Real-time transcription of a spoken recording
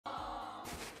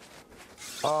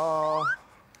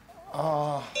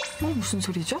무슨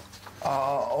소리죠?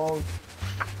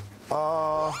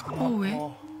 왜?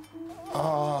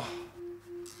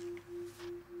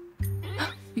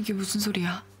 이게 무슨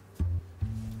소리야?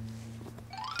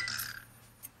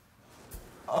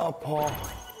 아파.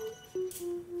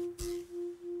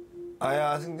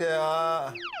 아야,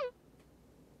 승재야.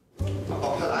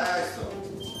 아빠 아야 있어.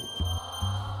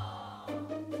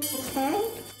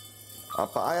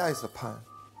 아빠 아야 있어, 팔.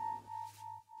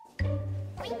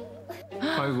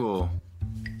 아이고.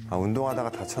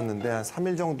 운동하다가 다쳤는데 한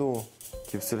 3일 정도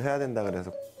깁스를 해야 된다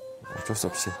그래서 어쩔 수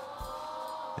없이.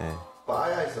 예. 아빠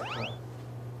아야 있어, 팔.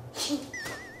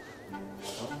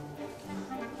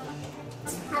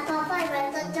 아빠 팔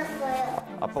왜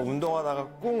다쳤어요? 아빠 운동하다가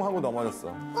꿍 하고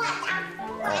넘어졌어.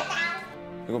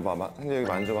 이거 봐봐. 근데 여기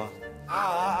만져봐.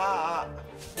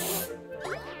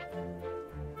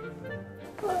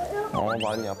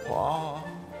 많이 아파.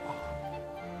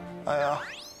 아야.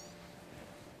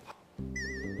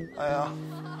 아야.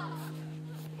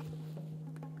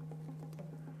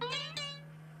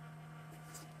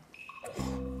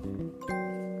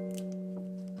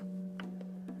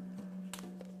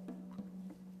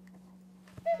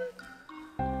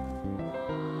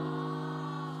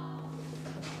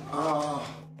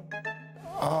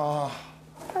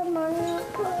 발 많이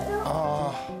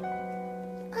아파요?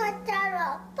 가짜로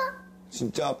아파?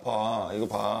 진짜 아파. 이거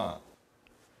봐.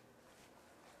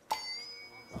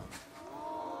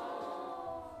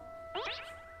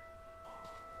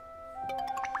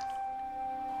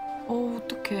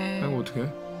 어떡해. 아이고, 어떡해?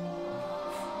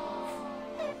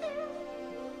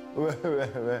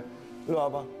 왜? 일로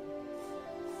와봐.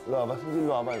 일로 와봐. 승재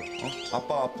일로 와봐.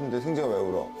 아빠 아픈데 승재가 왜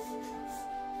울어?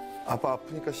 아빠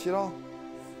아프니까 싫어?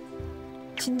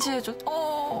 진지해져.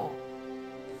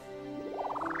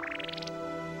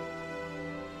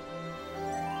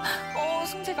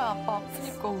 승재가 아빠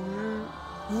아프니까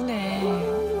우네.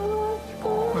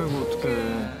 아이고,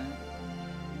 어떡해.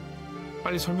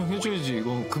 빨리 설명해줘야지.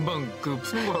 이거 금방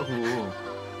푸는 거라고.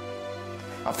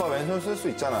 아빠 왼손 쓸 수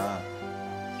있잖아.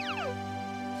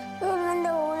 그런데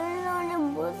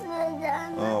오른손은 못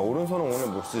쓰잖아. 오른손은 오늘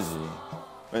못 쓰지.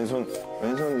 왼손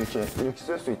이렇게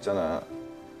쓸 수 있잖아.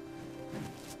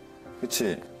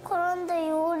 그치? 그런데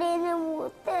요리는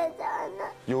못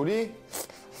하잖아. 요리?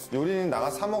 요리는 나가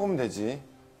사 먹으면 되지.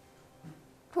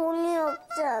 돈이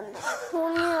없잖아.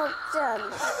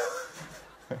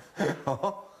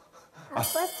 아빠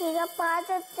지가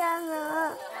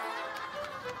빠졌잖아.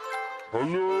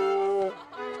 안녕.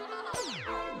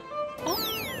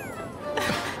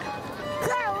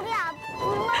 그럼 우리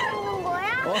엄마 보는 거야?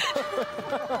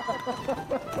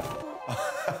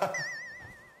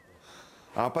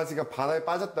 아빠 지갑 바다에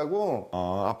빠졌다고?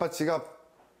 아빠 지갑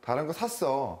다른 거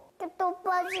샀어. 또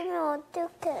빠지면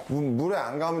어떡해? 물에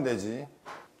안 가면 되지.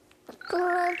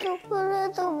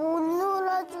 그래도 못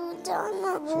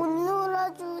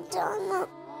놀아주잖아.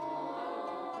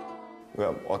 왜,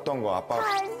 어떤 거? 아빠.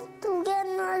 발 두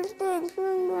개나 할 수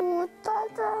있는데 못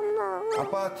하잖아.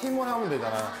 아빠 팀원 하면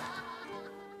되잖아.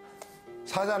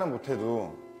 사자는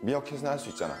못해도 미어캣은 할 수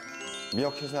있잖아.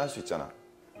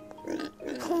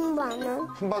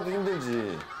 품바는? 품바도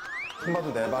힘들지.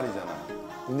 품바도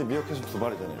 4발이잖아. 근데 미어캣은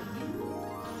 2발이잖아, 이렇게.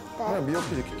 그냥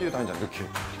미어캣 이렇게 뛰어다니잖아,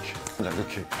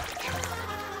 이렇게.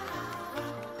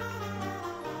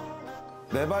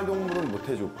 네 발 동물은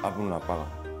못해줘, 아부는 아빠가.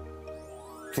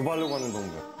 2발로 걷는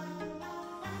동물.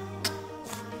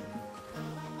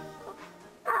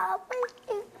 아빠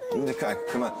지금 이제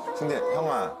그만. 근데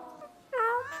형아.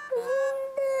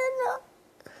 힘들어.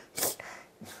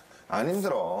 안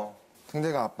힘들어.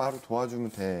 승재가 아빠 하루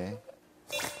도와주면 돼.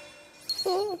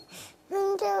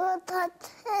 승재가 다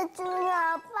해주면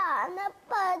아빠 안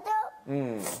아파져?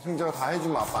 승재가 다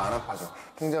해주면 아빠 안 아파져.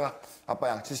 승재가 아빠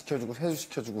양치시켜주고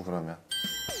세수시켜주고 그러면.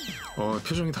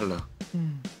 표정이 달라.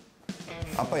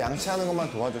 아빠 양치하는 것만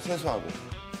도와줘, 세수하고.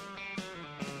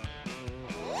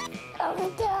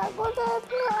 양치하고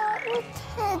세수하고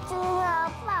해주면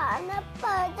아빠 안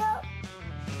아파져?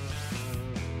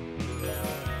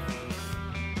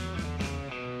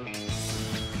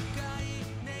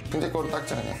 승재 거로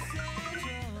닦자, 그냥.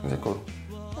 승재 거로.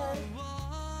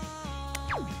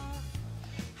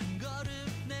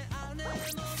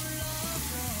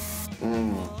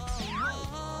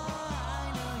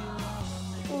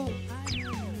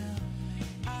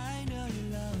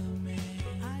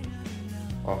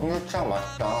 홍육창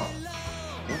맛있다.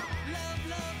 응?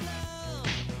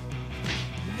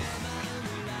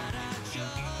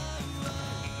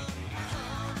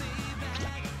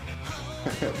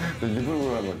 입을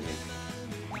고란 거지.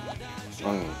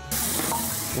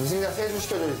 승재가 세수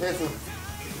시켜줘야지, 세수.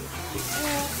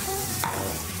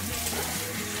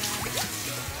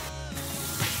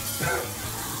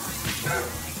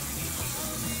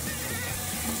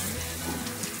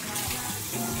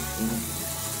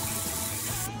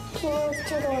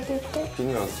 비누칠 어디 있지?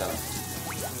 비누 여기 있잖아.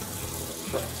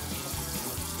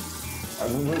 아,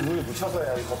 물 묻혀서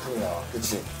해야지 거품이야.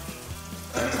 그치?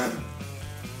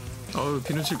 어우,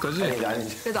 비누칠까지? 아니,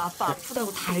 아니지. 그래도 아빠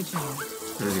아프다고 다 해주네.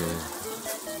 그러게.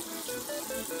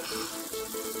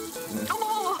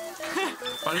 어머.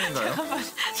 빨래인가요?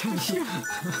 잠시만.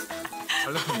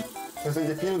 빨래판. 그래서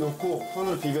이제 비누 넣고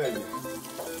손을 비벼야지.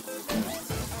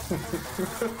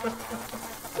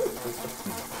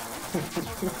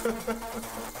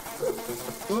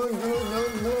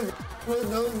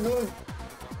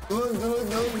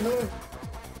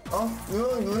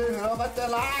 눈에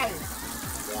들어갔잖아.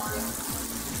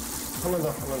 한 번 더,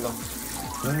 한 번 더.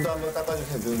 눈도 한번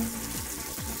닦아주세요, 눈.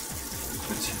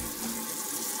 그렇지.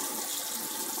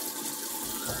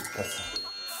 됐어.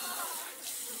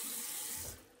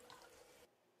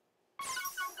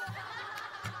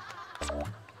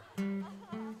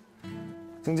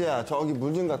 승재야, 저기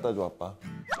물 좀 갖다 줘, 아빠.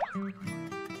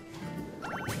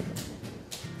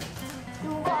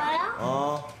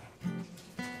 누가요?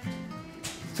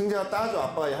 승재가 따줘,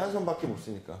 아빠. 얘 한 손밖에 못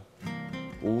쓰니까.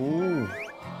 오.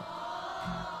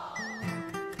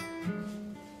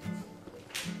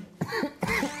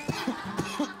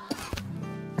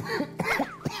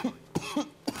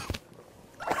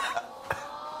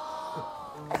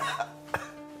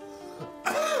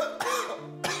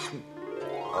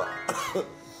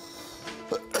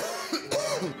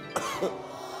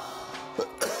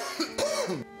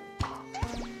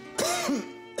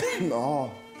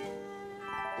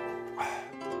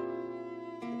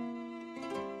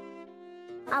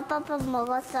 아빠 밥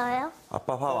먹었어요?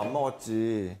 아빠 밥 안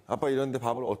먹었지. 아빠 이런데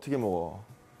밥을 어떻게 먹어?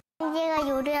 승재가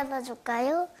요리하다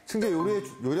줄까요? 승재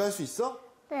요리할 수 있어?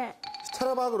 네.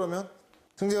 차려봐 그러면.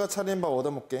 승재가 차린 밥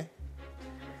얻어먹게.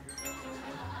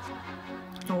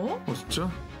 어? 어, 진짜?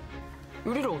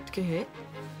 요리를 어떻게 해?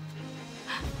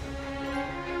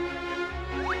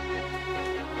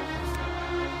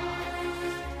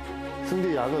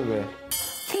 승재 약을 왜?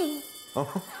 어?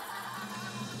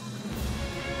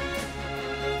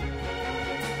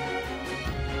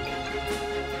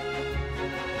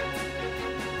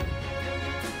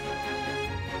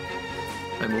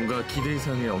 아니, 뭔가 기대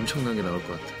이상의 엄청나게 나올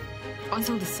것 같아.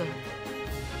 완성됐어요.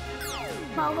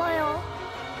 먹어요.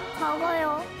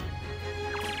 먹어요.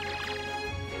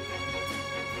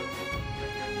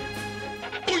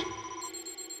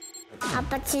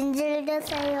 아빠 진실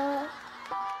드세요.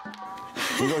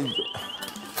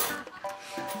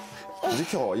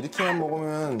 이렇게만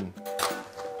먹으면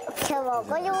이렇게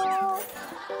먹어요.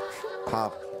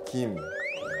 밥, 김,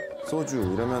 소주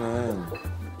이러면은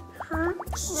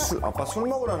아빠 술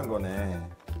먹으라는 거네.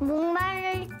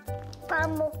 목마를 밥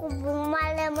먹고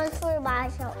목마르면 술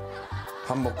마셔.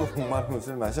 밥 먹고 목마르면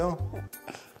술 마셔?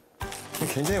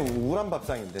 굉장히 우울한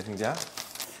밥상인데, 승재야?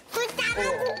 술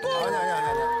따라줄게.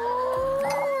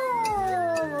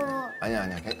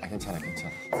 아니야. 괜찮아.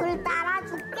 술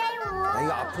따라줄게요.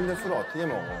 이거 아픈데 술을 어떻게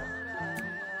먹어?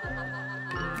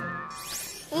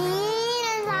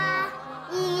 2는 4,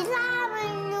 2,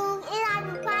 3은 6, 1, 4,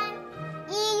 6, 8,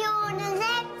 2, 5는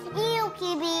 3, 2, 6,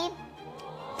 12,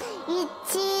 2,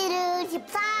 7은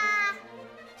 14,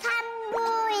 3, 9,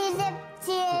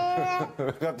 27.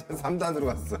 왜 갑자기 3단으로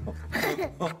갔어?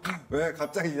 왜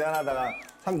갑자기 이단하다가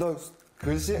 3더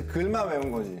글만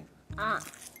외운 거지? 아,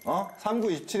 3, 9,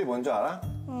 27이 뭔 줄 알아?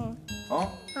 응.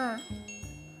 응.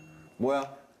 뭐야?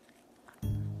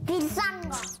 비싼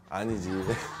거. 아니지.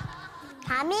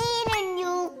 3, 1은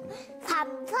 6,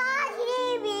 3, 4,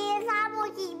 12, 3, 5,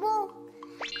 15,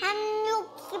 3, 6,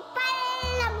 18,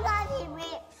 3, 4,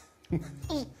 11,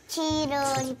 2, 7은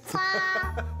 14,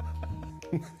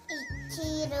 2,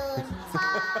 7은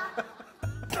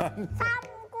 14, 3,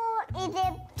 9,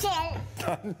 27,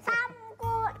 3, 9,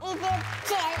 27.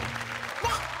 네.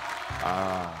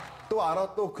 또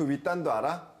알아? 또 그 윗단도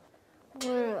알아?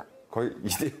 몰라. 거의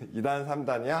 2단,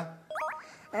 3단이야?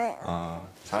 네.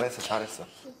 잘했어.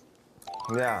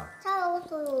 근데야,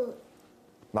 차오수.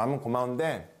 마음은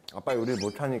고마운데 아빠 요리를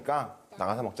못하니까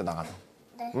나가서 먹자, 나가서.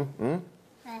 네. 응?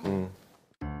 네.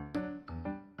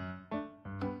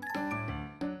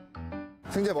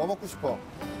 승재 뭐 먹고 싶어?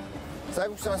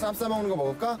 쌀국수랑 쌈 싸먹는 거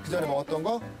먹을까? 그 전에 먹었던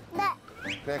거? 네.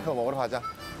 그래, 그거 먹으러 가자.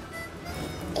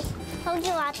 여기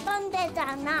왔던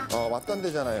데잖아. 왔던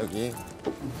데잖아, 여기.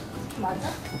 맞아?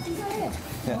 인사해.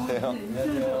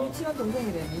 안녕하세요. 친한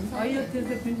동생이래. 다이어트에서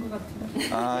뵌것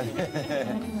같아.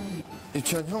 예.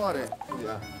 유치원 형아래.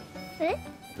 승재야. 응?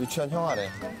 유치원 형아래.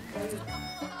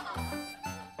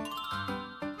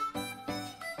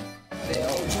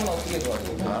 주문 어떻게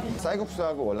좋아하세요?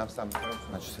 쌀국수하고 월남쌈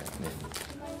하나 주세요.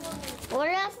 네.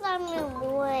 월남쌈이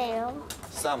뭐예요?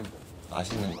 쌈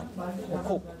맛있는 거.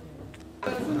 콕.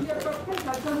 손잡아 팔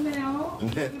다쳤네요.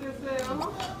 네.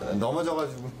 그랬어요.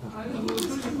 넘어져가지고. 아이고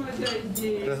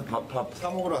조심하셔야지. 그래서 밥 사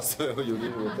먹으러 왔어요. 요리를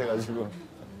못해가지고.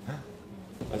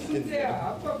 근데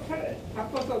아빠 팔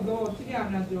아파서 너 어떻게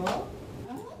안아줘?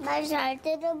 말 잘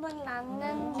들으면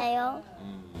낫는데요.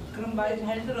 그럼 말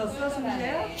잘 들었어,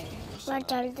 승재? 말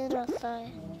잘 들었어요.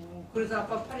 그래서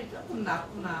아빠 팔이 조금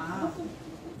낫구나.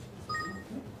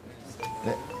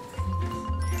 네.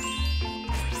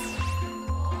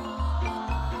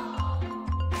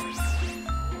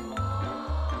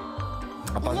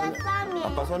 이게 쌈이에요.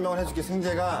 아빠 설명을 해줄게.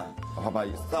 승재가 봐봐,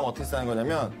 이 쌈 어떻게 싸는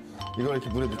거냐면 이걸 이렇게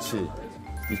물에 넣지.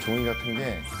 이 종이 같은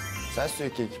게 쌀 수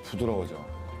있게 이렇게 부드러워져.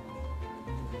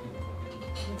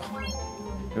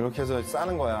 이렇게 해서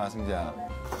싸는 거야, 승재야.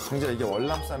 승재야, 이게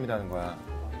월남쌈이라는 거야.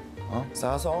 어?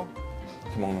 싸서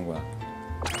이렇게 먹는 거야.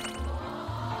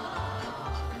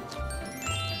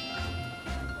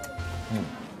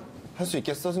 할 수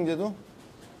있겠어, 승재도?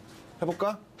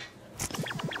 해볼까?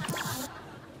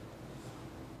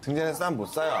 승재는 쌈 못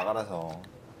싸요, 아가라서.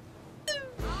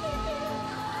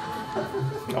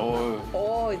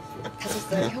 오,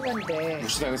 5살 형한테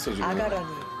무시당했어 지금. 아가라니.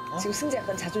 지금 승재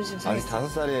약간 자존심 아직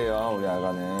상했어. 5살이에요, 우리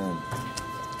아가는.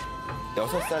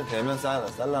 6살 되면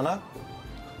쌀라나?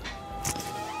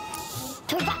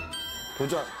 도전!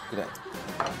 도전! 그래.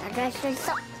 나갈 수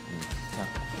있어. 자,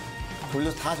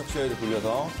 돌려서 다 적셔야 돼,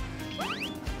 돌려서.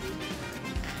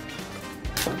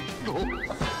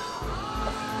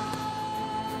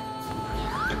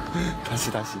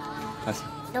 다시.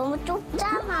 너무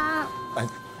좁잖아. 아니,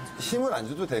 힘을 안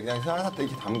줘도 돼. 그냥 살살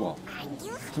이렇게 담궈.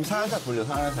 좀 살살 돌려,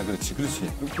 살살. 그렇지.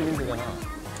 이렇게 하면 되잖아.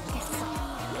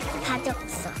 다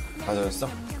졌어. 다 젖었어?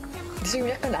 지금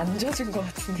약간 안 젖은 것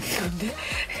같은 느낌인데?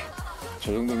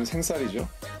 저 정도면 생쌀이죠?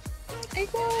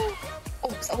 아이고.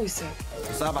 싸고 있어요.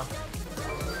 싸봐.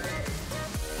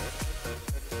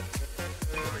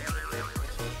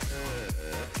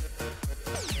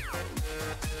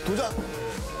 도전!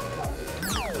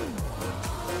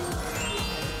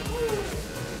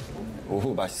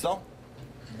 오, 맛있어?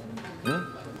 응?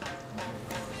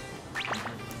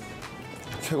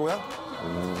 최고야?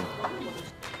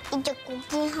 이제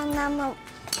고기 하나만.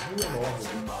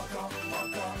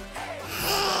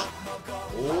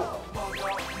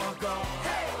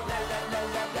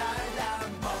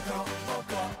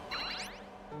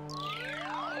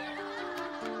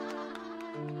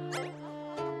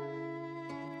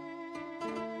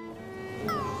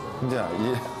 근데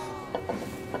이게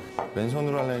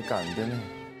왼손으로 하려니까 안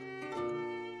되네.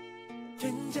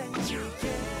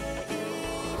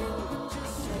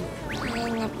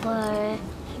 파인애플,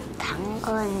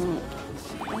 당근,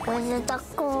 이것도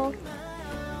넣고.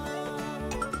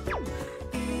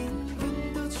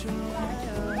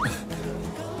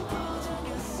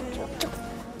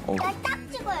 어, 딱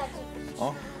찍어야지.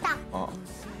 어? 딱.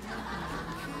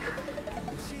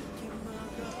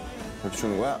 이렇게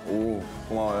주는 거야? 오,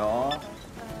 고마워요.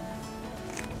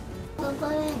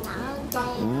 그걸 나은데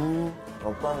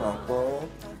오빠 먹고.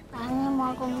 많이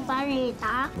먹으면 빨리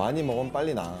나. 많이 먹으면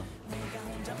빨리 나.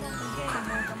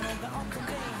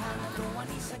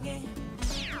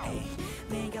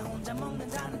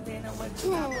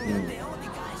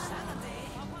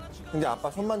 근데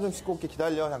아빠 손만 좀 씻고 올게.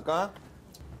 기다려, 잠깐.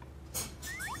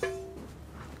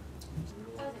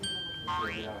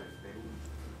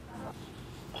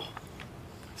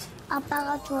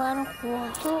 아빠가 좋아하는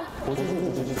고수.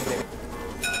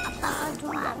 아빠가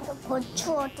좋아하는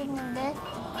고추 어디 있는데?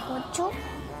 고추?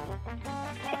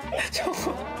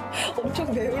 저거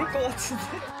엄청 매울 것 같은데?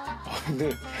 근데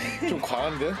좀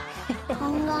과한데?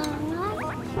 건강한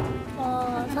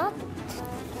버섯,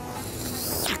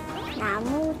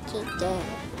 나무지게,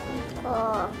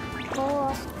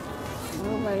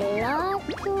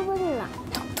 두블럭.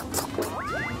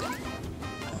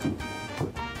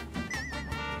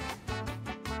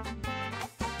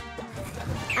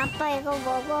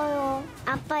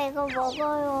 아빠 이거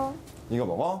먹어요. 이거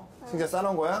먹어? 승재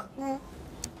싸놓은 거야? 네.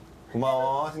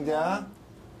 고마워, 승재야.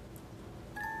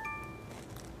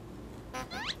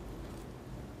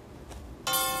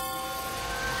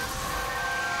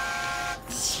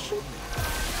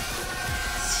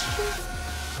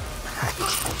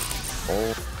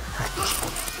 오.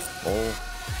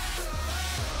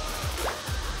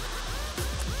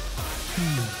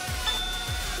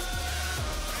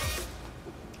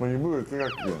 일부러 이렇게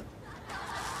할게.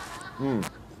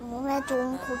 몸에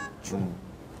좋은 고추.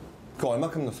 그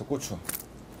얼마큼 넣었어, 고추?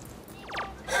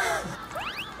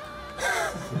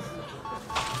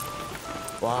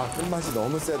 와, 끝맛이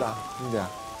너무 세다, 승재야.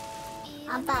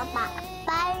 아빠,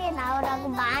 빨리 나오라고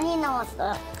많이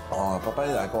넣었어요. 아빠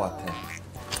빨리 날 것 같아.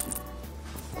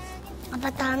 아빠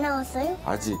다 넣었어요?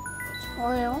 아직.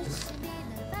 왜요?